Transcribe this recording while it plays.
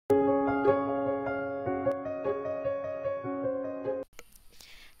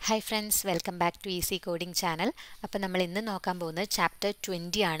Hi friends, welcome back to Easy Coding channel. അപ്പോൾ നമ്മൾ ഇന്ന് നോക്കാൻ പോകുന്നത് ചാപ്റ്റർ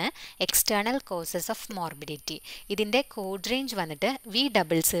 20 ആണ്, എക്സ്റ്റേണൽ കോസസ് ഓഫ് മോർബിഡിറ്റി. ഇതിൻ്റെ കോഡ് റേഞ്ച് വന്നിട്ട്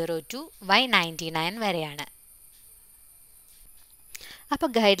V00 to Y99 വരെയാണ്. അപ്പോൾ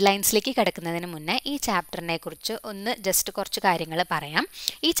ഗൈഡ് ലൈൻസിലേക്ക് കിടക്കുന്നതിന് മുന്നേ ഈ ചാപ്റ്ററിനെ കുറിച്ച് ജസ്റ്റ് കുറച്ച് കാര്യങ്ങൾ പറയാം.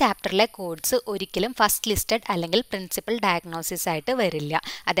 ഈ ചാപ്റ്ററിലെ കോഡ്സ് ഒരിക്കലും ഫസ്റ്റ് ലിസ്റ്റഡ് അല്ലെങ്കിൽ പ്രിൻസിപ്പൽ ഡയഗ്നോസിസ് ആയിട്ട് വരില്ല.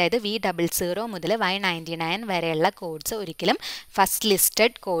 അതായത് V00 മുതൽ Y99 വരെയുള്ള കോഡ്സ് ഒരിക്കലും ഫസ്റ്റ്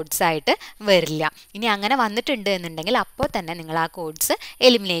ലിസ്റ്റഡ് കോഡ്സ് ആയിട്ട് വരില്ല. ഇനി അങ്ങനെ വന്നിട്ടുണ്ട് എന്നുണ്ടെങ്കിൽ അപ്പോൾ തന്നെ നിങ്ങൾ ആ കോഡ്സ്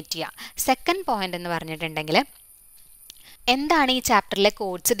എലിമിനേറ്റ് ചെയ്യുക. സെക്കൻഡ് പോയിന്റ് എന്ന് പറഞ്ഞിട്ടുണ്ടെങ്കിൽ എന്താണ് ഈ ചാപ്റ്ററിലെ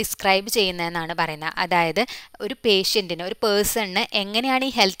കോഡ്സ് ഡിസ്ക്രൈബ് ചെയ്യുന്നതെന്നാണ് പറയുന്നത്. അതായത് ഒരു പേഷ്യൻറ്റിന്, ഒരു പേഴ്സണിന് എങ്ങനെയാണ്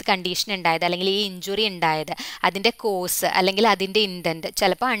ഈ ഹെൽത്ത് കണ്ടീഷൻ ഉണ്ടായത് അല്ലെങ്കിൽ ഈ ഇഞ്ചുറി ഉണ്ടായത്, അതിൻ്റെ കോസ് അല്ലെങ്കിൽ അതിൻ്റെ ഇൻറ്റൻറ്റ്.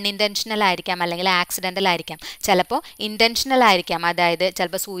 ചിലപ്പോൾ അൺഇൻറ്റൻഷണൽ ആയിരിക്കാം അല്ലെങ്കിൽ ആക്സിഡൻ്റൽ ആയിരിക്കാം, ചിലപ്പോൾ ഇൻറ്റൻഷണൽ ആയിരിക്കാം. അതായത്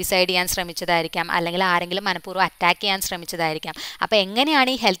ചിലപ്പോൾ സൂയിസൈഡ് ചെയ്യാൻ ശ്രമിച്ചതായിരിക്കാം അല്ലെങ്കിൽ ആരെങ്കിലും മനഃപൂർവ്വം അറ്റാക്ക് ചെയ്യാൻ ശ്രമിച്ചതായിരിക്കാം. അപ്പോൾ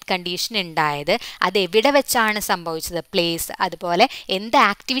എങ്ങനെയാണ് ഈ ഹെൽത്ത് കണ്ടീഷൻ ഉണ്ടായത്, അത് എവിടെ വെച്ചാണ് സംഭവിച്ചത്, പ്ലേസ്, അതുപോലെ എന്ത്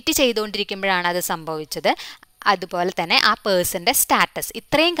ആക്ടിവിറ്റി ചെയ്തുകൊണ്ടിരിക്കുമ്പോഴാണ് അത് സംഭവിച്ചത്, അതുപോലെ തന്നെ ആ പേഴ്സൻ്റെ സ്റ്റാറ്റസ്.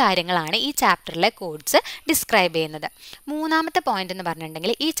 ഇത്രയും കാര്യങ്ങളാണ് ഈ ചാപ്റ്ററിലെ കോഡ്സ് ഡിസ്ക്രൈബ് ചെയ്യുന്നത്. മൂന്നാമത്തെ പോയിന്റ് എന്ന്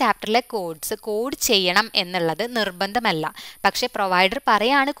പറഞ്ഞിട്ടുണ്ടെങ്കിൽ ഈ ചാപ്റ്ററിലെ കോഡ്സ് കോഡ് ചെയ്യണം എന്നുള്ളത് നിർബന്ധമല്ല. പക്ഷേ പ്രൊവൈഡർ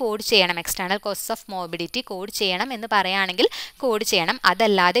പറയാണ് കോഡ് ചെയ്യണം, external causes of morbidity code ചെയ്യണം എന്ന് പറയുകയാണെങ്കിൽ കോഡ് ചെയ്യണം.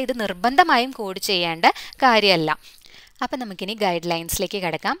 അതല്ലാതെ ഇത് നിർബന്ധമായും കോഡ് ചെയ്യേണ്ട കാര്യമല്ല. അപ്പോൾ നമുക്കിനി ഗൈഡ് ലൈൻസിലേക്ക്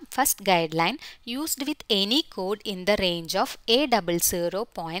കിടക്കാം. First guide line: used with any code in the range of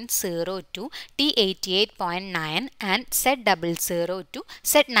A00.0 to T88.9 and Z00 to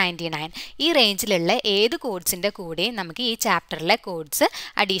Z99. ഈ റേഞ്ചിലുള്ള ഏത് കോഡ്സിൻ്റെ കൂടെയും നമുക്ക് ഈ ചാപ്റ്ററിലെ കോഡ്സ്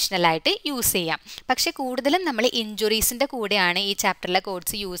അഡീഷണൽ ആയിട്ട് യൂസ് ചെയ്യാം. പക്ഷേ കൂടുതലും നമ്മൾ ഇഞ്ചുറീസിൻ്റെ കൂടെയാണ് ഈ ചാപ്റ്ററിലെ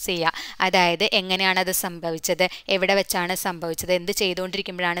കോഡ്സ് യൂസ് ചെയ്യുക. അതായത് എങ്ങനെയാണ് അത് സംഭവിച്ചത്, എവിടെ വെച്ചാണ് സംഭവിച്ചത്, എന്ത്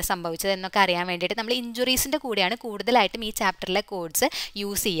ചെയ്തുകൊണ്ടിരിക്കുമ്പോഴാണ് സംഭവിച്ചത് എന്നൊക്കെ അറിയാൻ വേണ്ടിയിട്ട് നമ്മൾ ഇഞ്ചുറീസിൻ്റെ കൂടെയാണ് കൂടുതലായിട്ട് ഈ ചാപ്റ്ററിലെ കോഡ്സ്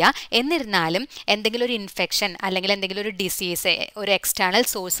യൂസ് ചെയ്യുക. എന്നിരുന്നാലും എന്തെങ്കിലും ഒരു ഇൻഫെക്ഷൻ അല്ലെങ്കിൽ എന്തെങ്കിലും ഒരു ഡിസീസ് ഒരു എക്സ്റ്റേണൽ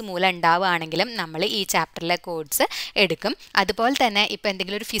സോഴ്സ് മൂലം ഉണ്ടാവുകയാണെങ്കിലും നമ്മൾ ഈ ചാപ്റ്ററിലെ കോഡ്സ് എടുക്കും. അതുപോലെ തന്നെ ഇപ്പോൾ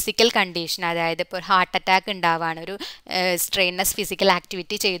എന്തെങ്കിലും ഒരു ഫിസിക്കൽ കണ്ടീഷൻ, അതായത് ഇപ്പോൾ ഹാർട്ട് അറ്റാക്ക് ഉണ്ടാവുകയാണ്, ഒരു സ്ട്രെയിനസ് ഫിസിക്കൽ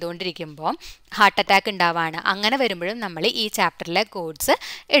ആക്ടിവിറ്റി ചെയ്തുകൊണ്ടിരിക്കുമ്പോൾ ഹാർട്ട് അറ്റാക്ക് ഉണ്ടാവുകയാണ്, അങ്ങനെ വരുമ്പോഴും നമ്മൾ ഈ ചാപ്റ്ററിലെ കോഡ്സ്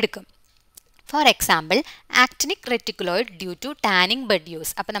എടുക്കും. For example, actinic റെറ്റിക്കുലോയിഡ് due to tanning bud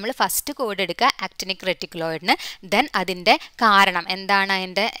use. അപ്പോൾ നമ്മൾ ഫസ്റ്റ് കോഡ് എടുക്കുക ആക്ടിനിക് റെറ്റിക്കുലോയിഡിന്, ദെൻ അതിൻ്റെ കാരണം എന്താണ്,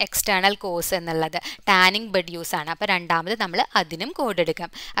 അതിൻ്റെ എക്സ്റ്റേണൽ കോസ് എന്നുള്ളത് ടാനിങ് ബഡ് യൂസ് ആണ്. അപ്പോൾ രണ്ടാമത് നമ്മൾ അതിനും കോഡ്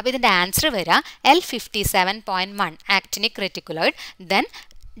എടുക്കാം. അപ്പോൾ ഇതിൻ്റെ ആൻസർ വരിക L57.1 actinic റെറ്റിക്കുലോയിഡ്, then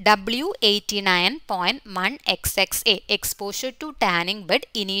W89.1 XXA exposure to tanning bud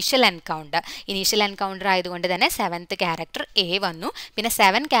initial encounter ആയതുകൊണ്ട് തന്നെ 7th ക്യാരക്ടർ A വന്നു. പിന്നെ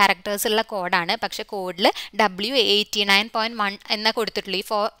 7 ക്യാരക്ടേഴ്സ് ഉള്ള കോഡാണ്, പക്ഷേ കോഡിൽ W89.1 എന്ന കൊടുത്തിട്ടുള്ളൂ.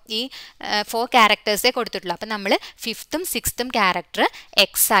 ഈ 4 ക്യാരക്ടേഴ്സേ കൊടുത്തിട്ടുള്ളൂ. അപ്പോൾ നമ്മൾ 5th 6th ക്യാരക്ടർ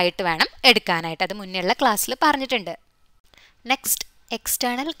X ആയിട്ട് വേണം എടുക്കാനായിട്ട്. അത് മുന്നേയുള്ള ക്ലാസ്സിൽ പറഞ്ഞിട്ടുണ്ട്. Next,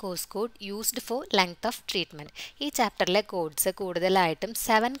 external cos code used for length of treatment. ഈ ചാപ്റ്ററിലെ കോഡ്സ് കൂടുതലായിട്ടും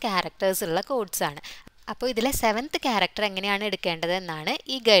 7 ക്യാരക്ടേഴ്സ് ഉള്ള കോഡ്സ് ആണ്. അപ്പോൾ ഇതിലെ 7th ക്യാരക്ടർ എങ്ങനെയാണ് എടുക്കേണ്ടത് എന്നാണ്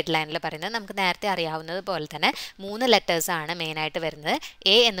ഈ ഗൈഡ് ലൈനിൽ പറയുന്നത്. നമുക്ക് നേരത്തെ അറിയാവുന്നത് പോലെ തന്നെ 3 ലെറ്റേഴ്സാണ് മെയിനായിട്ട് വരുന്നത്.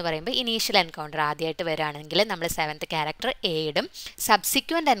 A എന്ന് പറയുമ്പോൾ ഇനീഷ്യൽ എൻകൗണ്ടർ ആദ്യമായിട്ട് വരികയാണെങ്കിൽ നമ്മൾ 7th ക്യാരക്ടർ A ഇടും.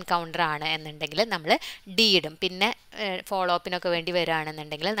 സബ്സിക്വൻ്റ് എൻകൗണ്ടർ ആണ് എന്നുണ്ടെങ്കിൽ നമ്മൾ D ഇടും. പിന്നെ ഫോളോ അപ്പിനൊക്കെ വേണ്ടി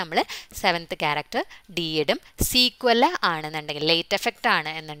വരികയാണെന്നുണ്ടെങ്കിൽ നമ്മൾ 7th ക്യാരക്ടർ D ഇടും. സീക്വൽ ആണെന്നുണ്ടെങ്കിൽ, ലേറ്റ് എഫക്റ്റ്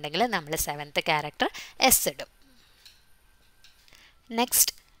ആണ് എന്നുണ്ടെങ്കിൽ നമ്മൾ 7th ക്യാരക്ടർ S ഇടും.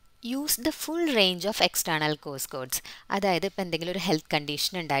 Next, use the full range of external cos codes. അതായത് ഇപ്പോൾ എന്തെങ്കിലും ഒരു ഹെൽത്ത്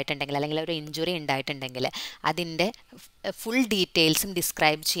കണ്ടീഷൻ ഉണ്ടായിട്ടുണ്ടെങ്കിൽ അല്ലെങ്കിൽ ഒരു ഇഞ്ചുറി ഉണ്ടായിട്ടുണ്ടെങ്കിൽ അതിൻ്റെ ഫുൾ ഡീറ്റെയിൽസും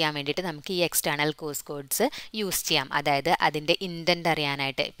ഡിസ്ക്രൈബ് ചെയ്യാൻ വേണ്ടിയിട്ട് നമുക്ക് ഈ എക്സ്റ്റേണൽ കോസ് കോഡ്സ് യൂസ് ചെയ്യാം. അതായത് അതിൻ്റെ ഇൻറ്റൻറ്റ്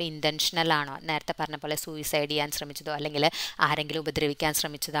അറിയാനായിട്ട്, ഇപ്പോൾ ഇൻറ്റൻഷണൽ ആണോ, നേരത്തെ പറഞ്ഞ പോലെ സൂയിസൈഡ് ചെയ്യാൻ ശ്രമിച്ചതോ അല്ലെങ്കിൽ ആരെങ്കിലും ഉപദ്രവിക്കാൻ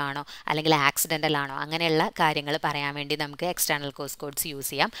ശ്രമിച്ചതാണോ അല്ലെങ്കിൽ ആക്സിഡൻ്റൽ ആണോ, അങ്ങനെയുള്ള കാര്യങ്ങൾ പറയാൻ വേണ്ടി നമുക്ക് എക്സ്റ്റേണൽ കോസ് കോഡ്സ്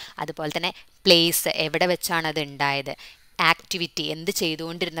യൂസ് ചെയ്യാം. അതുപോലെ തന്നെ പ്ലേസ്, എവിടെ വെച്ചാണ് അത് ഉണ്ടായത്, ആക്ടിവിറ്റി, എന്ത്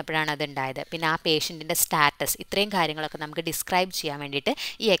ചെയ്തുകൊണ്ടിരുന്നപ്പോഴാണ് അതുണ്ടായത്, പിന്നെ ആ പേഷ്യൻറ്റിൻ്റെ സ്റ്റാറ്റസ്, ഇത്രയും കാര്യങ്ങളൊക്കെ നമുക്ക് ഡിസ്ക്രൈബ് ചെയ്യാൻ വേണ്ടിയിട്ട്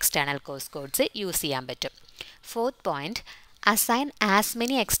ഈ എക്സ്റ്റേണൽ കോസ് കോഡ്സ് യൂസ് ചെയ്യാൻ പറ്റും. 4th point: assign as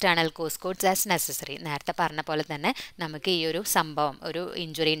many external cos codes as necessary. നേരത്തെ പറഞ്ഞ പോലെ തന്നെ നമുക്ക് ഈ ഒരു സംഭവം, ഒരു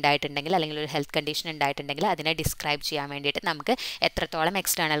ഇഞ്ചുറി ഉണ്ടായിട്ടുണ്ടെങ്കിൽ അല്ലെങ്കിൽ ഒരു ഹെൽത്ത് കണ്ടീഷൻ ഉണ്ടായിട്ടുണ്ടെങ്കിൽ അതിനെ ഡിസ്ക്രൈബ് ചെയ്യാൻ വേണ്ടിയിട്ട് നമുക്ക് എത്രത്തോളം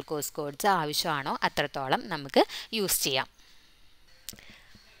എക്സ്റ്റേണൽ കോസ് കോഡ്സ് ആവശ്യമാണോ അത്രത്തോളം നമുക്ക് യൂസ് ചെയ്യാം.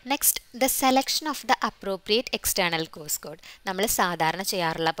 Next, the selection of the appropriate external cos code. നമ്മൾ സാധാരണ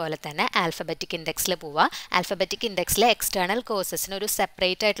ചെയ്യാറുള്ള പോലെ തന്നെ ആൽഫബറ്റിക് ഇൻഡെക്സിൽ പോവുക. ആൽഫബറ്റിക് ഇൻഡെക്സിലെ എക്സ്റ്റേണൽ കോസസിന് ഒരു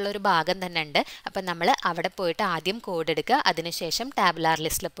സെപ്പറേറ്റ് ആയിട്ടുള്ള ഒരു ഭാഗം തന്നെ ഉണ്ട്. അപ്പം നമ്മൾ അവിടെ പോയിട്ട് ആദ്യം കോഡ് എടുക്കുക, അതിനുശേഷം ടാബുലാർ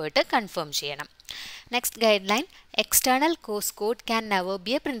ലിസ്റ്റിൽ പോയിട്ട് കൺഫേം ചെയ്യണം. Next guideline, external cause code can never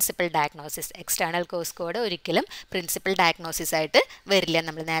be a principal diagnosis. External cause code ഒരിക്കലും principal diagnosis ആയിട്ട് വരില്ല.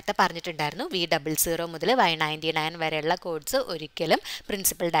 നമ്മൾ നേരത്തെ പറഞ്ഞിട്ടുണ്ടായിരുന്നു V00 മുതൽ Y99 വരെയുള്ള കോഡ്സ് ഒരിക്കലും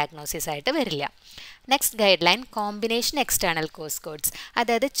principal diagnosis ആയിട്ട് വരില്ല. Next guide line, combination external cos codes.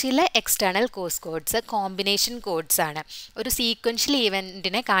 അതായത് ചില external cos codes combination codes ആണ്. ഒരു സീക്വൻഷ്യൽ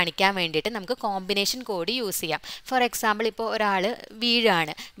ഈവൻറ്റിനെ കാണിക്കാൻ വേണ്ടിയിട്ട് നമുക്ക് കോമ്പിനേഷൻ കോഡ് യൂസ് ചെയ്യാം. ഫോർ എക്സാമ്പിൾ, ഇപ്പോൾ ഒരാൾ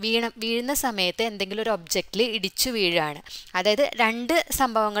വീഴുന്ന സമയത്ത് എന്തെങ്കിലും ഒരു ഒബ്ജക്റ്റിൽ ഇടിച്ചു വീഴുകയാണ്. അതായത് രണ്ട്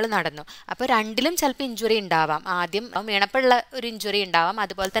സംഭവങ്ങൾ നടന്നു. അപ്പോൾ രണ്ടിലും ചിലപ്പോൾ ഇഞ്ചുറി ഉണ്ടാവാം. ആദ്യം വീണപ്പോഴുള്ള ഒരു ഇഞ്ചുറി ഉണ്ടാവാം,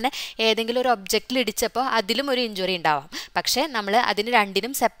 അതുപോലെ തന്നെ ഏതെങ്കിലും ഒരു ഒബ്ജക്റ്റിൽ ഇടിച്ചപ്പോൾ അതിലും ഒരു ഇഞ്ചുറി ഉണ്ടാവാം. പക്ഷേ നമ്മൾ അതിന്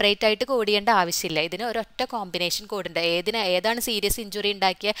രണ്ടിനും സെപ്പറേറ്റ് ആയിട്ട് കോഡ് ചെയ്യേണ്ട ആവശ്യമില്ല. ഇതിന് ഒരൊറ്റ കോമ്പിനേഷൻ കോഡ് ഉണ്ട്. ഏതാണ് സീരിയസ് ഇഞ്ചുറി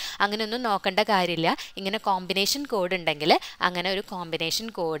ഉണ്ടാക്കിയ അങ്ങനെയൊന്നും നോക്കേണ്ട കാര്യമില്ല. ഇങ്ങനെ കോമ്പിനേഷൻ കോഡ് ഉണ്ടെങ്കിൽ അങ്ങനെ ഒരു കോമ്പിനേഷൻ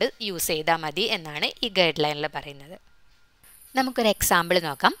കോഡ് യൂസ് ചെയ്താൽ മതി എന്നാണ് ഈ ഗൈഡ് ലൈനിൽ പറയുന്നത്. നമുക്കൊരു എക്സാമ്പിൾ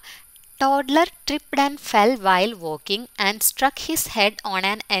നോക്കാം. Toddler tripped and fell while walking and struck his head on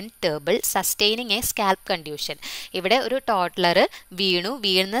an end table, sustaining a scalp contusion. ഇവിടെ ഒരു ടോഡ്ലർ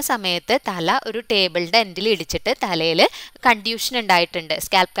വീഴുന്ന സമയത്ത് തല ഒരു ടേബിളിൻ്റെ എൻഡിൽ ഇടിച്ചിട്ട് തലയിൽ കൺഡ്യൂഷൻ ഉണ്ടായിട്ടുണ്ട്,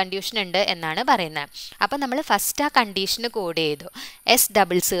 സ്കാൽപ്പ് കൺഡ്യൂഷൻ ഉണ്ട് എന്നാണ് പറയുന്നത്. അപ്പം നമ്മൾ ഫസ്റ്റ് ആ കണ്ടീഷന് കോഡ് ചെയ്തു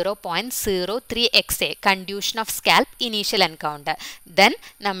S00.03XA contusion of scalp initial encounter. Then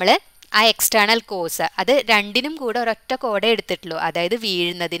നമ്മൾ ആ എക്സ്റ്റേണൽ കോസ് അത് രണ്ടിനും കൂടെ ഒരൊറ്റ കോഡേ എടുത്തിട്ടുള്ളൂ. അതായത്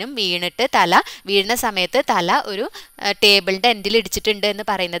വീഴുന്ന സമയത്ത് തല ഒരു ടേബിളിൻ്റെ എൻഡിൽ ഇടിച്ചിട്ടുണ്ട് എന്ന്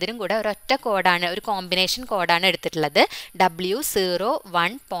പറയുന്നതിനും കൂടെ ഒരൊറ്റ കോഡാണ്, ഒരു കോമ്പിനേഷൻ കോഡാണ് എടുത്തിട്ടുള്ളത്.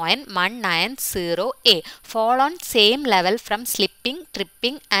 W01.190A fall on same level from slipping,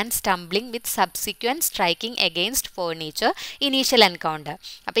 tripping and stumbling with subsequent striking against furniture, initial encounter.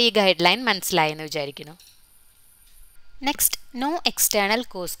 അപ്പോൾ ഈ ഗൈഡ് ലൈൻ മനസ്സിലായെന്ന് വിചാരിക്കുന്നു. Next, no external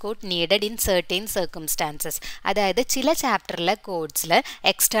cos code needed in സർട്ടെയിൻ circumstances. അതായത് ചില ചാപ്റ്ററിലെ കോഡ്സിൽ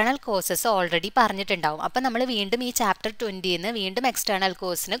എക്സ്റ്റേണൽ കോസസ് ഓൾറെഡി പറഞ്ഞിട്ടുണ്ടാവും. അപ്പോൾ നമ്മൾ വീണ്ടും ഈ ചാപ്റ്റർ 20 വീണ്ടും എക്സ്റ്റേണൽ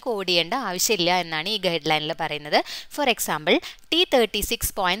കോസിന് കോഡ് ചെയ്യേണ്ട ആവശ്യമില്ല എന്നാണ് ഈ ഗൈഡ് ലൈനിൽ പറയുന്നത്. ഫോർ എക്സാമ്പിൾ,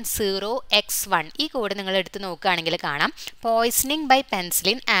 T36.0x1 ഈ കോഡ് നിങ്ങൾ എടുത്ത് നോക്കുകയാണെങ്കിൽ കാണാം, പോയ്സണിങ് ബൈ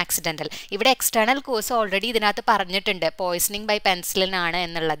പെൻസിലിൻ ആക്സിഡൻ്റൽ. ഇവിടെ എക്സ്റ്റേണൽ കോസ് ഓൾറെഡി ഇതിനകത്ത് പറഞ്ഞിട്ടുണ്ട്, പോയ്സണിങ് ബൈ പെൻസിലിൻ ആണ്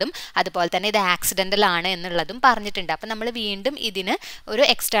എന്നുള്ളതും അതുപോലെ തന്നെ ഇത് ആക്സിഡൻ്റൽ ആണ് എന്നുള്ളതും പറഞ്ഞിട്ടുണ്ട്. അപ്പം നമ്മൾ വീണ്ടും ഇതിന് ഒരു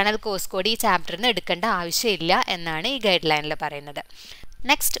എക്സ്റ്റേണൽ കോസ് കോഡ് ഈ ചാപ്റ്ററിന് എടുക്കേണ്ട ആവശ്യമില്ല എന്നാണ് ഈ ഗൈഡ് ലൈനിൽ പറയുന്നത്.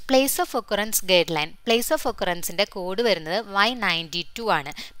 Next, place of occurrence guide line. Place of ഒക്കുറൻസിൻ്റെ code വരുന്നത് Y92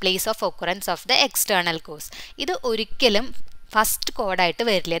 ആണ്, place of occurrence of the external cos. ഇത് ഒരിക്കലും ഫസ്റ്റ് കോഡായിട്ട്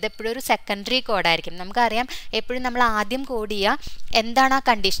വരില്ല, ഇത് എപ്പോഴും ഒരു സെക്കൻഡറി കോഡായിരിക്കും. നമുക്കറിയാം എപ്പോഴും നമ്മൾ ആദ്യം കോഡ് ചെയ്യുക എന്താണ് ആ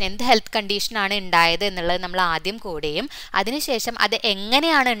കണ്ടീഷൻ, എന്ത് ഹെൽത്ത് കണ്ടീഷനാണ് ഉണ്ടായത് എന്നുള്ളത് നമ്മൾ ആദ്യം കോഡ് ചെയ്യും. അതിനുശേഷം അത്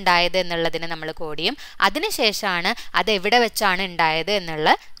എങ്ങനെയാണ് ഉണ്ടായത് എന്നുള്ളതിന് നമ്മൾ കോഡ് ചെയ്യും. അതിനുശേഷമാണ് അത് എവിടെ വെച്ചാണ് ഉണ്ടായത് എന്നുള്ള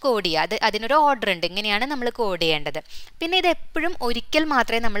കോഡ് ചെയ്യുക. അതിനൊരു ഓർഡർ ഉണ്ട്, ഇങ്ങനെയാണ് നമ്മൾ കോഡ് ചെയ്യേണ്ടത്. പിന്നെ ഇത് എപ്പോഴും ഒരിക്കൽ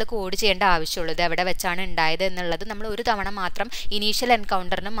മാത്രമേ നമ്മൾ കോഡ് ചെയ്യേണ്ട ആവശ്യമുള്ളൂ. ഇത് എവിടെ വെച്ചാണ് ഉണ്ടായത് എന്നുള്ളത് നമ്മൾ ഒരു തവണ മാത്രം ഇനീഷ്യൽ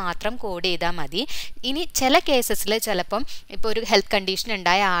എൻകൗണ്ടറിന് മാത്രം കോഡ് ചെയ്താൽ മതി. ഇനി ചില കേസസിൽ ചിലപ്പം ഇപ്പോൾ ഒരു ഹെൽത്ത് കണ്ടീഷൻ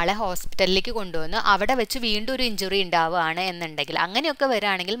ഉണ്ടായ ആളെ ഹോസ്പിറ്റലിലേക്ക് കൊണ്ടുവന്ന് അവിടെ വെച്ച് വീണ്ടും ഒരു ഇഞ്ചുറി ഉണ്ടാവുകയാണ് എന്നുണ്ടെങ്കിൽ അങ്ങനെയൊക്കെ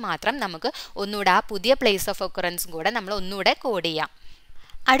വരികയാണെങ്കിൽ മാത്രം നമുക്ക് ഒന്നുകൂടെ ആ പുതിയ പ്ലേസ് ഓഫ് ഒക്കറൻസും കൂടെ നമ്മൾ ഒന്നുകൂടെ കോഡ് ചെയ്യാം.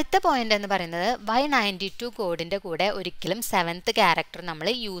 അടുത്ത പോയിന്റ് എന്ന് പറയുന്നത് Y92 കോഡിൻ്റെ കൂടെ ഒരിക്കലും 7th ക്യാരക്ടർ നമ്മൾ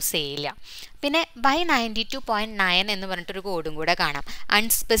യൂസ് ചെയ്യില്ല. പിന്നെ Y92.9 എന്ന് പറഞ്ഞിട്ടൊരു കോഡും കൂടെ കാണാം,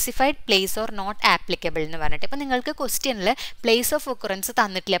 unspecified place or not applicable എന്ന് പറഞ്ഞിട്ട്. ഇപ്പം നിങ്ങൾക്ക് ക്വസ്റ്റ്യനിൽ പ്ലേസ് ഓഫ് ഒക്കുറൻസ്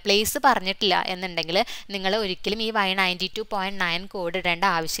തന്നിട്ടില്ല, പ്ലേസ് പറഞ്ഞിട്ടില്ല എന്നുണ്ടെങ്കിൽ നിങ്ങൾ ഒരിക്കലും ഈ Y92.9 കോഡ് ഇടേണ്ട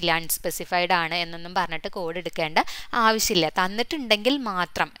ആവശ്യമില്ല. അൺസ്പെസിഫൈഡ് ആണ് എന്നൊന്നും പറഞ്ഞിട്ട് കോഡ് എടുക്കേണ്ട ആവശ്യമില്ല. തന്നിട്ടുണ്ടെങ്കിൽ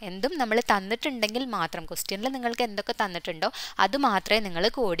മാത്രം, എന്തും നമ്മൾ തന്നിട്ടുണ്ടെങ്കിൽ മാത്രം, ക്വസ്റ്റ്യനിൽ നിങ്ങൾക്ക് എന്തൊക്കെ തന്നിട്ടുണ്ടോ അത് മാത്രമേ നിങ്ങൾ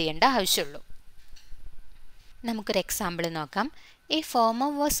കോഡ് ചെയ്യേണ്ട ആവശ്യമുള്ളൂ. നമുക്കൊരു എക്സാമ്പിൾ നോക്കാം. A farmer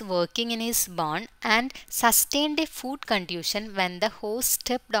was working in his barn and sustained a foot contusion when the horse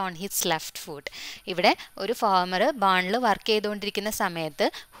stepped on his left foot. ഇവിടെ ഒരു ഫാമർ ബാണിൽ വർക്ക് ചെയ്തുകൊണ്ടിരിക്കുന്ന സമയത്ത്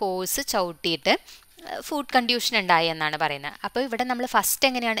ഹോസ് ചവിട്ടിയിട്ട് ഫുഡ് കൺഡ്യൂഷൻ ഉണ്ടായി എന്നാണ് പറയുന്നത്. അപ്പോൾ ഇവിടെ നമ്മൾ ഫസ്റ്റ്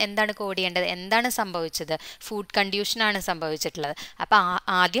എന്താണ് കോഡ് ചെയ്യേണ്ടത്, എന്താണ് സംഭവിച്ചത്, ഫുഡ് കൺഡ്യൂഷനാണ് സംഭവിച്ചിട്ടുള്ളത്. അപ്പോൾ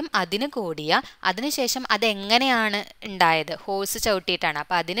ആദ്യം അതിന് കോഡ് ചെയ്യുക, അതിനുശേഷം അതെങ്ങനെയാണ് ഉണ്ടായത്, ഹോസ് ചവിട്ടിയിട്ടാണ്,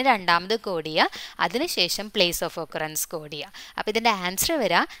 അപ്പോൾ അതിന് രണ്ടാമത് കോഡ് ചെയ്യുക, അതിനുശേഷം പ്ലേസ് ഓഫ് ഒക്കറൻസ് കോഡ് ചെയ്യുക. അപ്പോൾ ഇതിൻ്റെ ആൻസർ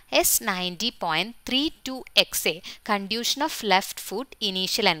വരിക S90.32XA contusion of left foot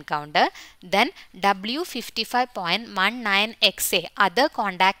initial encounter, then W55.19XA other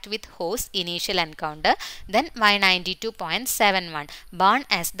contact with hose initial encounter, then Y92.71 born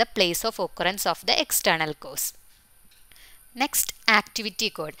as the place of occurrence of the external cause. Next, activity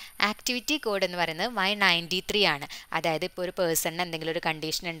code എന്ന് പറയുന്നത് Y93 ആണ്. അതായത് ഇപ്പോൾ ഒരു പേഴ്സണിന് എന്തെങ്കിലും ഒരു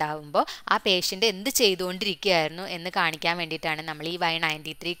condition ഉണ്ടാകുമ്പോൾ ആ പേഷ്യൻ്റ് എന്ത് ചെയ്തുകൊണ്ടിരിക്കുകയായിരുന്നു എന്ന് കാണിക്കാൻ വേണ്ടിയിട്ടാണ് നമ്മൾ ഈ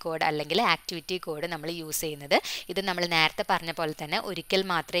Y93 കോഡ് അല്ലെങ്കിൽ ആക്ടിവിറ്റി കോഡ് നമ്മൾ യൂസ് ചെയ്യുന്നത്. ഇത് നമ്മൾ നേരത്തെ പറഞ്ഞ പോലെ തന്നെ ഒരിക്കൽ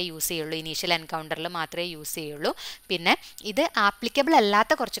മാത്രമേ യൂസ് ചെയ്യുള്ളൂ, ഇനീഷ്യൽ എൻകൗണ്ടറിൽ മാത്രമേ യൂസ് ചെയ്യുള്ളൂ. പിന്നെ ഇത് ആപ്ലിക്കബിൾ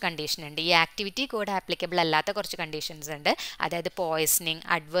അല്ലാത്ത കുറച്ച് കണ്ടീഷൻ ഉണ്ട്. ഈ ആക്ടിവിറ്റി കോഡ് ആപ്ലിക്കബിൾ അല്ലാത്ത കുറച്ച് കണ്ടീഷൻസ് ഉണ്ട്. അതായത് പോയ്സണിങ്,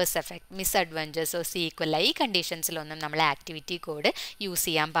 അഡ്വേഴ്സ് എഫക്ട്, മിസ്അഡ്വഞ്ചേഴ്സോ സീക്വൽ, ഈ കണ്ടീഷൻസിലൊന്നും നമ്മൾ ആക്ടിവിറ്റി കോഡ് യൂസ്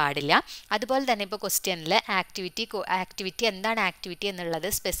ചെയ്യാൻ പാടില്ല. അതുപോലെ തന്നെ ഇപ്പോൾ ക്വസ്റ്റ്യനിൽ ആക്ടിവിറ്റി എന്താണ് ആക്ടിവിറ്റി എന്നുള്ളത്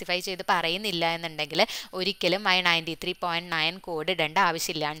സ്പെസിഫൈ ചെയ്ത് പറയുന്നില്ല എന്നുണ്ടെങ്കിൽ ഒരിക്കലും Y93.9 കോഡ് ഇടേണ്ട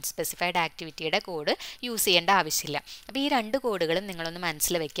ആവശ്യമില്ല. അൺസ്പെസിഫൈഡ് ആക്ടിവിറ്റിയുടെ കോഡ് യൂസ് ചെയ്യേണ്ട ആവശ്യമില്ല. അപ്പോൾ ഈ രണ്ട് കോഡുകളും നിങ്ങളൊന്ന്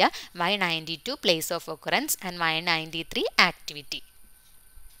മനസ്സിൽ വെക്കുക. Y92 place of occurrence and Y93 activity.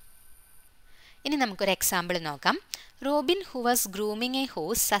 ഇനി നമുക്കൊരു എക്സാമ്പിൾ നോക്കാം. Robin, who was grooming a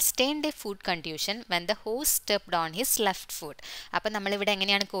horse, sustained a foot contusion when the horse stepped on his left foot. അപ്പോൾ നമ്മളിവിടെ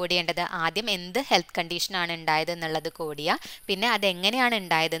എങ്ങനെയാണ് കോഡ് ചെയ്യേണ്ടത്? ആദ്യം എന്ത് ഹെൽത്ത് കണ്ടീഷനാണ് ഉണ്ടായത് എന്നുള്ളത് കോഡ് ചെയ്യുക, പിന്നെ അതെങ്ങനെയാണ്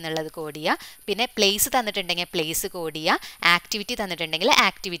ഉണ്ടായത് എന്നുള്ളത് കോഡ് ചെയ്യുക, പിന്നെ പ്ലേസ് തന്നിട്ടുണ്ടെങ്കിൽ പ്ലേസ് കോഡ് ചെയ്യുക, ആക്ടിവിറ്റി തന്നിട്ടുണ്ടെങ്കിൽ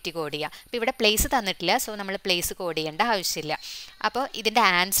ആക്ടിവിറ്റി കോഡ് ചെയ്യുക. അപ്പോൾ ഇവിടെ പ്ലേസ് തന്നിട്ടില്ല, സോ നമ്മൾ പ്ലേസ് കോഡ് ചെയ്യേണ്ട ആവശ്യമില്ല. അപ്പോൾ ഇതിൻ്റെ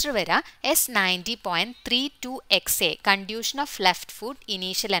ആൻസർ വരാം S90.32XA contusion of left foot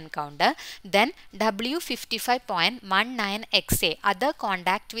initial encounter, then W55.19XA other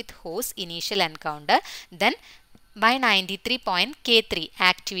contact with horse initial encounter, then Y93.K3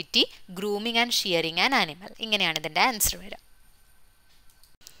 activity grooming and shearing an animal. ഇങ്ങനെയാണ് ഇതിൻ്റെ ആൻസർ വരിക.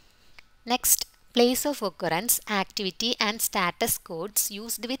 Next, place of occurrence, activity and status codes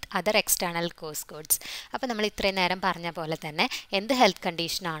used with other external cause codes. അപ്പോൾ നമ്മൾ ഇത്രയും നേരം പറഞ്ഞ പോലെ തന്നെ എന്ത് ഹെൽത്ത്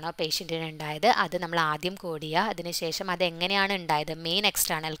കണ്ടീഷനാണോ പേഷ്യൻറ്റിന് ഉണ്ടായത് അത് നമ്മൾ ആദ്യം കോഡ് ചെയ്യുക, അതിനുശേഷം അതെങ്ങനെയാണ് ഉണ്ടായത്, മെയിൻ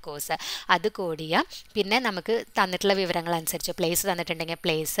എക്സ്റ്റേണൽ കോസ് അത് കോഡ് ചെയ്യുക, പിന്നെ നമുക്ക് തന്നിട്ടുള്ള വിവരങ്ങൾ അനുസരിച്ച് പ്ലേസ് തന്നിട്ടുണ്ടെങ്കിൽ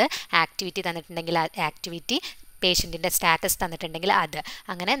പ്ലേസ്, ആക്ടിവിറ്റി തന്നിട്ടുണ്ടെങ്കിൽ ആക്ടിവിറ്റി, പേഷ്യൻറ്റിൻ്റെ സ്റ്റാറ്റസ് തന്നിട്ടുണ്ടെങ്കിൽ അത്,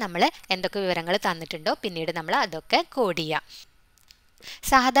 അങ്ങനെ നമ്മൾ എന്തൊക്കെ വിവരങ്ങൾ തന്നിട്ടുണ്ടോ പിന്നീട് നമ്മൾ അതൊക്കെ കോഡ് ചെയ്യുക.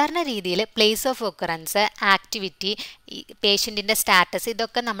 സാധാരണ രീതിയിൽ place of occurrence, activity, പേഷ്യൻറ്റിൻ്റെ status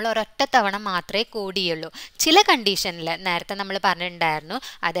ഇതൊക്കെ നമ്മൾ ഒരൊറ്റ തവണ മാത്രമേ കോഡ് ചെയ്യുള്ളൂ. ചില കണ്ടീഷനിൽ നേരത്തെ നമ്മൾ പറഞ്ഞിട്ടുണ്ടായിരുന്നു,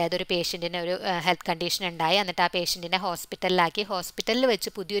 അതായത് ഒരു പേഷ്യൻറ്റിന് ഒരു ഹെൽത്ത് കണ്ടീഷൻ ഉണ്ടായി, എന്നിട്ട് ആ പേഷ്യൻറ്റിനെ ഹോസ്പിറ്റലിലാക്കി, ഹോസ്പിറ്റലിൽ വെച്ച്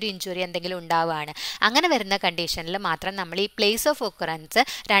പുതിയൊരു ഇഞ്ചുറി എന്തെങ്കിലും ഉണ്ടാവുകയാണ്, അങ്ങനെ വരുന്ന കണ്ടീഷനിൽ മാത്രം നമ്മൾ ഈ പ്ലേസ് ഓഫ് ഒക്കറൻസ്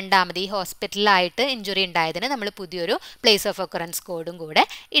രണ്ടാമത് ഈ ഹോസ്പിറ്റലിലായിട്ട് ഇഞ്ചുറി ഉണ്ടായതിന് നമ്മൾ പുതിയൊരു പ്ലേസ് ഓഫ് ഒക്കറൻസ് കോഡും കൂടെ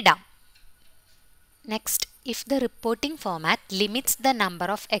ഇടാം. Next, if the reporting format limits the number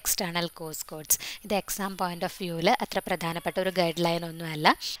of external cause codes. ഇത് എക്സാം പോയിന്റ് ഓഫ് വ്യൂവിൽ അത്ര പ്രധാനപ്പെട്ട ഒരു ഗൈഡ് ലൈൻ ഒന്നുമല്ല.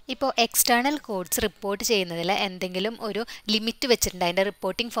 ഇപ്പോൾ എക്സ്റ്റേണൽ കോഡ്സ് റിപ്പോർട്ട് ചെയ്യുന്നതിൽ എന്തെങ്കിലും ഒരു ലിമിറ്റ് വെച്ചിട്ടുണ്ട്, അതിൻ്റെ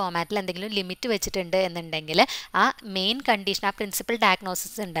റിപ്പോർട്ടിംഗ് ഫോമാറ്റിൽ എന്തെങ്കിലും ലിമിറ്റ് വെച്ചിട്ടുണ്ട് എന്നുണ്ടെങ്കിൽ ആ മെയിൻ കണ്ടീഷൻ, ആ പ്രിൻസിപ്പൽ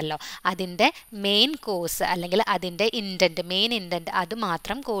ഡയഗ്നോസിസ് ഉണ്ടല്ലോ, അതിൻ്റെ മെയിൻ കോസ് അല്ലെങ്കിൽ അതിൻ്റെ മെയിൻ ഇൻറ്റൻറ്റ് അത്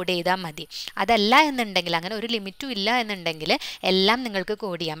മാത്രം കോഡ് ചെയ്താൽ മതി. അതല്ല എന്നുണ്ടെങ്കിൽ, അങ്ങനെ ഒരു ലിമിറ്റും ഇല്ല എന്നുണ്ടെങ്കിൽ എല്ലാം നിങ്ങൾക്ക്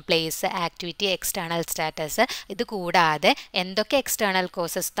കോഡ് ചെയ്യാം. പ്ലേസ്, ആക്ടിവിറ്റി, എക്സ്റ്റേണൽ സ്റ്റാറ്റസ്, ഇത് കൂടാതെ എന്തൊക്കെ എക്സ്റ്റേണൽ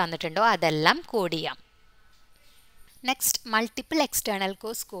കോസസ് തന്നിട്ടുണ്ടോ അതെല്ലാം കോഡ് ചെയ്യാം. Next, multiple external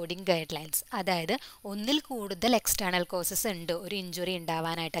cos coding guide lines. അതായത് ഒന്നിൽ കൂടുതൽ എക്സ്റ്റേണൽ കോസസ് ഉണ്ട് ഒരു ഇഞ്ചുറി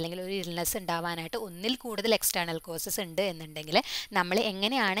ഉണ്ടാവാനായിട്ട് അല്ലെങ്കിൽ ഒരു ഇൽനെസ് ഉണ്ടാവാനായിട്ട്, ഒന്നിൽ കൂടുതൽ എക്സ്റ്റേണൽ കോസസ് ഉണ്ട് എന്നുണ്ടെങ്കിൽ നമ്മൾ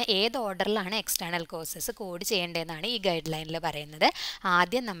എങ്ങനെയാണ്, ഏത് ഓർഡറിലാണ് എക്സ്റ്റേണൽ കോസസ് കോഡ് ചെയ്യേണ്ടതെന്നാണ് ഈ ഗൈഡ് ലൈനിൽ പറയുന്നത്.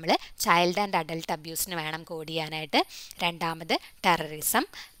 ആദ്യം നമ്മൾ ചൈൽഡ് ആൻഡ് അഡൾട്ട് അബ്യൂസിന് വേണം കോഡ് ചെയ്യാനായിട്ട്, രണ്ടാമത് ടെററിസം,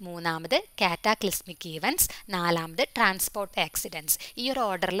 മൂന്നാമത് കാറ്റാക്ലിസ്മിക് ഈവൻറ്റ്സ്, നാലാമത് ട്രാൻസ്പോർട്ട് ആക്സിഡൻറ്റ്സ്. ഈ ഒരു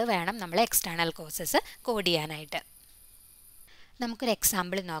ഓർഡറിൽ വേണം നമ്മൾ എക്സ്റ്റേണൽ കോസസ് കോഡ് ചെയ്യാനായിട്ട്. നമുക്കൊരു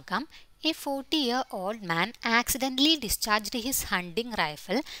എക്സാമ്പിൾ നോക്കാം. A 40-year-old man accidentally discharged his hunting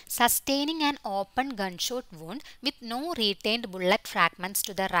rifle, sustaining an open gunshot wound with no retained bullet fragments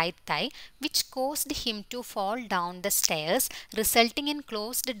to the right thigh, which caused him to fall down the stairs, resulting in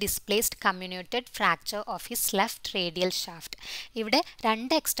closed displaced comminuted fracture of his left radial shaft. ഇവിടെ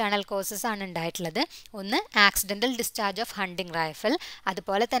രണ്ട് external causes ആണ് ഉണ്ടായിട്ടുള്ളത്. ഒന്ന് accidental discharge of hunting rifle,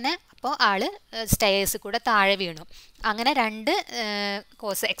 അതുപോലെ തന്നെ അപ്പോൾ ആൾ stairs കൂടെ താഴെ വീണു. അങ്ങനെ രണ്ട്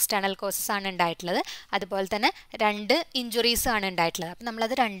എക്സ്റ്റേണൽ കോസസ് ആണ് ഉണ്ടായിട്ടുള്ളത്. അതുപോലെ തന്നെ രണ്ട് ഇഞ്ചുറീസ് ആണ് ഉണ്ടായിട്ടുള്ളത്. അപ്പം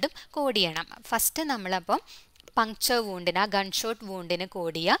നമ്മളത് രണ്ടും കോഡ് ചെയ്യണം. ഫസ്റ്റ് നമ്മളപ്പം പങ്ക്ചർ വൂണ്ടിന്, ആ ഗൺഷോട്ട് വൂണ്ടിന്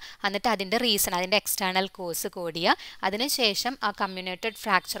കോഡ് ചെയ്യുക, എന്നിട്ട് അതിൻ്റെ റീസൺ, അതിൻ്റെ എക്സ്റ്റേണൽ കോസ് കോഡ് ചെയ്യുക, അതിനുശേഷം ആ comminuted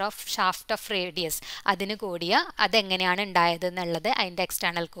fracture of shaft of radius അതിന് കോഡ് ചെയ്യുക, അതെങ്ങനെയാണ് ഉണ്ടായത് എന്നുള്ളത് അതിൻ്റെ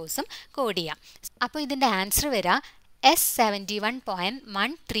എക്സ്റ്റേണൽ കോസും കോഡ് ചെയ്യുക. അപ്പോൾ ഇതിൻ്റെ ആൻസർ വരിക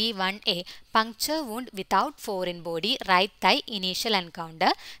S71.131A puncture wound without foreign body, right thigh, initial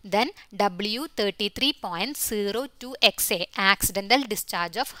encounter. Then W33.02XA accidental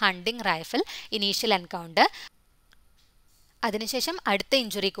discharge of hunting rifle, initial encounter. അതിനുശേഷം അടുത്ത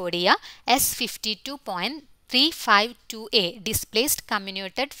ഇഞ്ചുറി കോഡ് ചെയ്യുക S52.3 352A displaced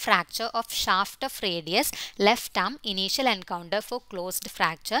comminuted fracture of shaft of radius left arm initial encounter for closed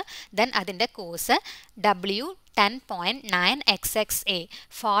fracture. Then adinte course W 10.9 XXA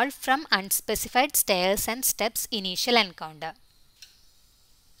fall from unspecified stairs and steps initial encounter.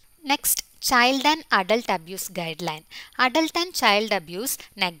 Next, child and adult abuse guideline. Adult and child abuse,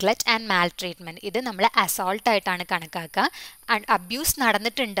 neglect and maltreatment. ഇത് നമ്മൾ assault ആയിട്ടാണ് കണക്കാക്കുക. Abuse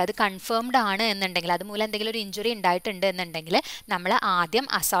നടന്നിട്ടുണ്ട്, അത് confirmed ആണ് എന്നുണ്ടെങ്കിൽ, അതുമൂലം എന്തെങ്കിലും ഒരു ഇഞ്ചുറി ഉണ്ടായിട്ടുണ്ട് എന്നുണ്ടെങ്കിൽ നമ്മൾ ആദ്യം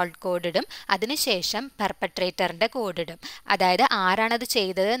അസോൾട്ട് കോഡ് ഇടും, അതിനുശേഷം പെർപെട്രേറ്ററിൻ്റെ കോഡ് ഇടും. അതായത് ആരാണത്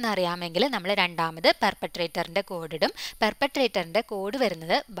ചെയ്തത് എന്നറിയാമെങ്കിൽ നമ്മൾ രണ്ടാമത് പെർപെട്രേറ്ററിൻ്റെ കോഡ് ഇടും. പെർപെട്രേറ്ററിൻ്റെ കോഡ്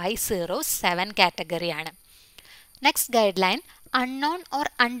വരുന്നത് Y07 കാറ്റഗറിയാണ്. Next guide line unknown or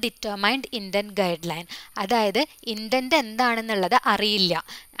undetermined intent guide line. അതായത് ഇൻറ്റൻറ്റ് എന്താണെന്നുള്ളത് അറിയില്ല,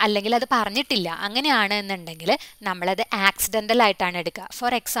 അല്ലെങ്കിൽ അത് പറഞ്ഞിട്ടില്ല, അങ്ങനെയാണ് എന്നുണ്ടെങ്കിൽ നമ്മളത് ആക്സിഡൻ്റൽ ആയിട്ടാണ് എടുക്കുക.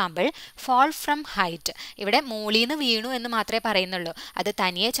 For example, fall from height. ഇവിടെ മോളീന്ന് വീണു എന്ന് മാത്രമേ പറയുന്നുള്ളൂ. അത്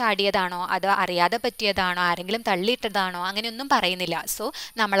തനിയെ ചാടിയതാണോ അതോ അറിയാതെ പറ്റിയതാണോ ആരെങ്കിലും തള്ളിയിട്ടതാണോ അങ്ങനെയൊന്നും പറയുന്നില്ല. സോ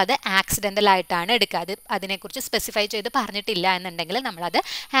നമ്മളത് ആക്സിഡൻ്റൽ ആയിട്ടാണ് എടുക്കുക. അതിനെക്കുറിച്ച് സ്പെസിഫൈ ചെയ്ത് പറഞ്ഞിട്ടില്ല എന്നുണ്ടെങ്കിൽ നമ്മളത്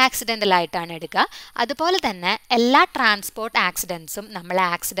ആക്സിഡൻ്റൽ ആയിട്ടാണ് എടുക്കുക. അതുപോലെ തന്നെ എല്ലാ ട്രാൻസ്പോർട്ട് ആക്സിഡൻസും നമ്മൾ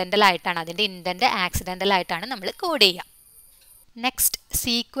ആക്സിഡൻ്റൽ ആയിട്ടാണ്, അതിൻ്റെ ഇൻറ്റൻറ്റ് ആക്സിഡൻ്റൽ ആയിട്ടാണ് നമ്മൾ കോഡ് ചെയ്യുക. Next,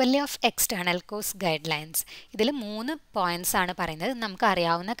 സീക്വലി of external cos guide lines. ഇതിൽ 3 പോയിൻറ്റ്സ് ആണ് പറയുന്നത്. നമുക്ക്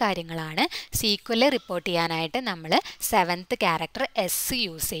അറിയാവുന്ന കാര്യങ്ങളാണ്. സീക്വലി റിപ്പോർട്ട് ചെയ്യാനായിട്ട് നമ്മൾ 7th ക്യാരക്ടർ എസ്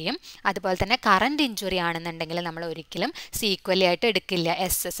യൂസ് ചെയ്യും. അതുപോലെ തന്നെ കറണ്ട് ഇഞ്ചുറി ആണെന്നുണ്ടെങ്കിൽ നമ്മൾ ഒരിക്കലും സീക്വലി ആയിട്ട് എടുക്കില്ല,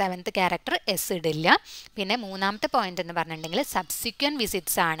 7th ക്യാരക്ടർ എസ് ഇടില്ല. പിന്നെ 3ാമത്തെ പോയിന്റ് എന്ന് പറഞ്ഞിട്ടുണ്ടെങ്കിൽ സബ്സിക്വൻറ്റ്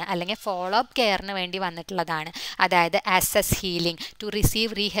വിസിറ്റ്സ് ആണ്, അല്ലെങ്കിൽ ഫോളോ അപ്പ് കെയറിന് വേണ്ടി വന്നിട്ടുള്ളതാണ്. അതായത് assess healing, to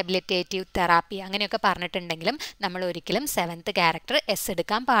receive rehabilitative therapy അങ്ങനെയൊക്കെ പറഞ്ഞിട്ടുണ്ടെങ്കിലും നമ്മൾ ഒരിക്കലും 7th ക്യാരക്ടർ എസ്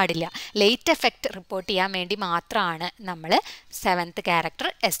എടുക്കാൻ പാടില്ല. ലേറ്റ് എഫക്റ്റ് റിപ്പോർട്ട് ചെയ്യാൻ വേണ്ടി മാത്രമാണ് നമ്മൾ 7th ക്യാരക്ടർ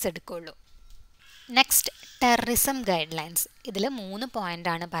എസ് എടുക്കുള്ളൂ. Next, terrorism guide lines. ഇതിൽ 3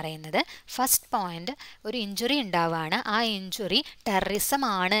 പോയിൻ്റാണ് പറയുന്നത്. ഫസ്റ്റ് പോയിന്റ്, ഒരു ഇഞ്ചുറി ഉണ്ടാവുകയാണ്, ആ ഇഞ്ചുറി ടെററിസം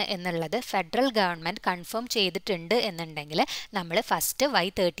ആണ് എന്നുള്ളത് ഫെഡറൽ ഗവൺമെൻറ് കൺഫേം ചെയ്തിട്ടുണ്ട് എന്നുണ്ടെങ്കിൽ നമ്മൾ ഫസ്റ്റ്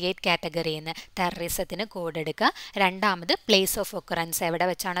Y38 കാറ്റഗറിയിൽ നിന്ന് ടെററിസത്തിന് കോഡ് എടുക്കുക. രണ്ടാമത് പ്ലേസ് ഓഫ് ഒക്കറൻസ്, എവിടെ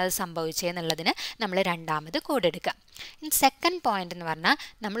വെച്ചാണ് അത് സംഭവിച്ചതെന്നുള്ളതിന് നമ്മൾ രണ്ടാമത് കോഡ് എടുക്കുക. സെക്കൻഡ് പോയിന്റ് എന്ന് പറഞ്ഞാൽ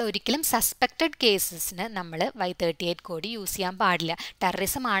നമ്മൾ ഒരിക്കലും സസ്പെക്റ്റഡ് കേസസിന് നമ്മൾ Y38 കോഡ് യൂസ് ചെയ്യാൻ പാടില്ല.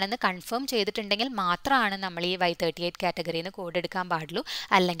 ടെററിസം ആണെന്ന് കൺഫേം ചെയ്തിട്ടുണ്ടെങ്കിൽ മാത്രമാണ് നമ്മൾ ഈ Y38 കാറ്റഗറിയിൽ നിന്ന് കോഡ് എടുക്കാൻ പാടുള്ളൂ,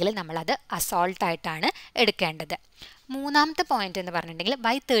 അല്ലെങ്കിൽ നമ്മളത് അസോൾട്ട് ആയിട്ടാണ് എടുക്കേണ്ടത്. മൂന്നാമത്തെ പോയിന്റ് എന്ന് പറഞ്ഞിട്ടുണ്ടെങ്കിൽ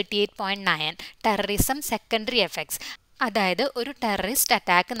Y38.9 ടെററിസം സെക്കൻഡറി എഫക്ട്സ്. അതായത് ഒരു ടെററിസ്റ്റ്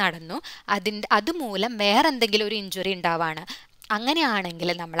അറ്റാക്ക് നടന്നു, അതുമൂലം വേറെ എന്തെങ്കിലും ഒരു ഇഞ്ചുറി ഉണ്ടാവുകയാണ്, അങ്ങനെയാണെങ്കിൽ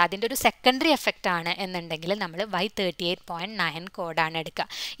നമ്മൾ അതിൻ്റെ ഒരു സെക്കൻഡറി എഫക്റ്റ് ആണ് എന്നുണ്ടെങ്കിൽ നമ്മൾ Y38.9 കോഡാണ് എടുക്കുക.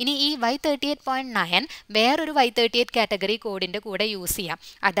 ഇനി ഈ Y38.9 വേറൊരു Y38 കാറ്റഗറി കോഡിൻ്റെ കൂടെ യൂസ് ചെയ്യാം.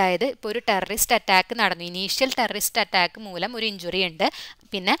 അതായത് ഇപ്പോൾ ഒരു ടെററിസ്റ്റ് അറ്റാക്ക് നടന്നു, ഇനീഷ്യൽ ടെററിസ്റ്റ് അറ്റാക്ക് മൂലം ഒരു ഇഞ്ചുറി ഉണ്ട്,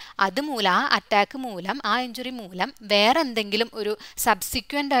 പിന്നെ അതുമൂലം ആ അറ്റാക്ക് മൂലം ആ ഇഞ്ചുറി മൂലം വേറെ എന്തെങ്കിലും ഒരു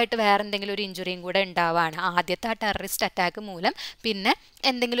സബ്സിക്വൻ്റ് ആയിട്ട് വേറെ എന്തെങ്കിലും ഒരു ഇഞ്ചുറിയും കൂടെ ഉണ്ടാവുകയാണ്. ആദ്യത്തെ ആ ടെററിസ്റ്റ് അറ്റാക്ക് മൂലം പിന്നെ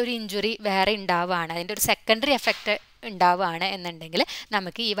എന്തെങ്കിലും ഒരു ഇഞ്ചുറി വേറെ ഉണ്ടാവുകയാണ്, അതിൻ്റെ ഒരു സെക്കൻഡറി എഫക്റ്റ് ഉണ്ടാവുകയാണ് എന്നുണ്ടെങ്കിൽ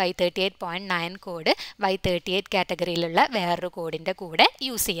നമുക്ക് ഈ Y38.9 കോഡ് Y38 കാറ്റഗറിയിലുള്ള വേറൊരു കോഡിൻ്റെ കൂടെ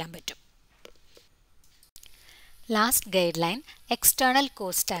യൂസ് ചെയ്യാൻ പറ്റും. Last guide line, external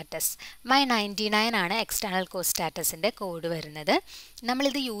cos status. Y99 ആണ് എക്സ്റ്റേണൽ കോസ് സ്റ്റാറ്റസിൻ്റെ കോഡ് വരുന്നത്.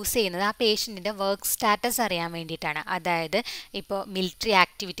 നമ്മളിത് യൂസ് ചെയ്യുന്നത് ആ പേഷ്യൻറ്റിൻ്റെ വർക്ക് സ്റ്റാറ്റസ് അറിയാൻ വേണ്ടിയിട്ടാണ്. അതായത് ഇപ്പോൾ മിലിറ്ററി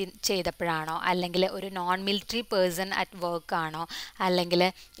ആക്ടിവിറ്റി ചെയ്തപ്പോഴാണോ, അല്ലെങ്കിൽ ഒരു non military person at work ആണോ, അല്ലെങ്കിൽ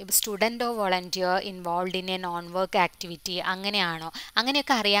ഇപ്പോൾ സ്റ്റുഡൻറ്റോ volunteer involve in A non work activity അങ്ങനെയാണോ,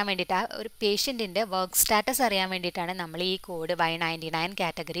 അങ്ങനെയൊക്കെ അറിയാൻ വേണ്ടിയിട്ട് ആ ഒരു പേഷ്യൻറ്റിൻ്റെ വർക്ക് സ്റ്റാറ്റസ് അറിയാൻ വേണ്ടിയിട്ടാണ് നമ്മൾ ഈ code Y99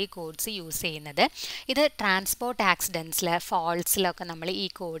 category codes use ചെയ്യുന്നത്. ഇത് ട്രാൻസ്പോർട്ട് ആക്സിഡൻസിൽ, ഫോൾസിലൊക്കെ നമ്മൾ ഈ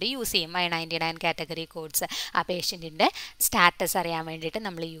കോഡ് യൂസ് ചെയ്യും. Y99 കാറ്റഗറി കോഡ്സ് ആ പേഷ്യൻറ്റിൻ്റെ സ്റ്റാറ്റസ് അറിയാൻ വേണ്ടിയിട്ട്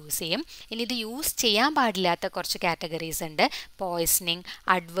നമ്മൾ യൂസ് ചെയ്യും. ഇനി ഇത് യൂസ് ചെയ്യാൻ പാടില്ലാത്ത കുറച്ച് കാറ്റഗറീസ് ഉണ്ട്. Poisoning,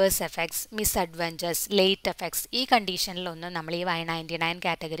 adverse effects, മിസ്അഡ്വഞ്ചേഴ്സ്, late effects. ഈ കണ്ടീഷനിലൊന്നും നമ്മൾ ഈ Y99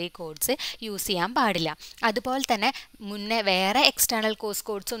 കാറ്റഗറി കോഡ്സ് യൂസ് ചെയ്യാൻ പാടില്ല. അതുപോലെ തന്നെ മുന്നേ വേറെ എക്സ്റ്റേണൽ കോസ്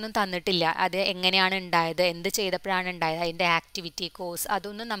കോഡ്സ് ഒന്നും തന്നിട്ടില്ല. അത് എങ്ങനെയാണ് ഉണ്ടായത്, എന്ത് ചെയ്തപ്പോഴാണ് ഉണ്ടായത്, അതിൻ്റെ ആക്ടിവിറ്റി കോസ്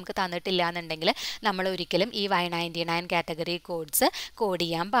അതൊന്നും നമുക്ക് തന്നിട്ടില്ല എന്നുണ്ടെങ്കിൽ നമ്മൾ ഒരിക്കലും ഈ Y99 കാറ്റഗറി കോഡ്സ് കോഡ്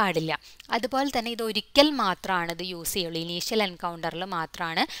ചെയ്യാൻ പാടില്ല. അതുപോലെ തന്നെ ഇത് ഒരിക്കൽ മാത്രമാണ് ഇത് യൂസ് ചെയ്യുള്ളൂ, ഇനീഷ്യൽ എൻകൗണ്ടറിൽ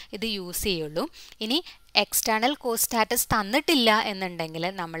മാത്രമാണ് ഇത് യൂസ് ചെയ്യുള്ളൂ. ഇനി എക്സ്റ്റേണൽ കോസ് സ്റ്റാറ്റസ് തന്നിട്ടില്ല എന്നുണ്ടെങ്കിൽ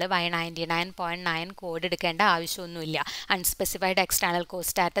നമ്മൾ Y99.9 കോഡ് എടുക്കേണ്ട ആവശ്യമൊന്നുമില്ല. അൺസ്പെസിഫൈഡ് എക്സ്റ്റേണൽ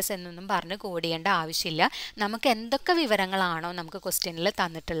കോസ് സ്റ്റാറ്റസ് എന്നൊന്നും പറഞ്ഞ് കോഡ് ചെയ്യേണ്ട ആവശ്യമില്ല. നമുക്ക് എന്തൊക്കെ വിവരങ്ങളാണോ നമുക്ക് ക്വസ്റ്റ്യനിൽ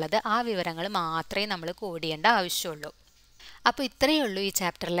തന്നിട്ടുള്ളത് ആ വിവരങ്ങൾ മാത്രമേ നമ്മൾ കോഡ് ചെയ്യേണ്ട ആവശ്യമുള്ളൂ. അപ്പോൾ ഇത്രയേ ഉള്ളൂ ഈ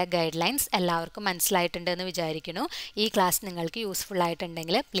ചാപ്റ്ററിലെ ഗൈഡ് ലൈൻസ്. എല്ലാവർക്കും മനസ്സിലായിട്ടുണ്ടെന്ന് വിചാരിക്കുന്നു. ഈ ക്ലാസ് നിങ്ങൾക്ക് യൂസ്ഫുൾ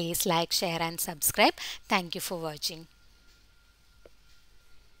ആയിട്ടുണ്ടെങ്കിൽ please like, share and subscribe. Thank you for watching.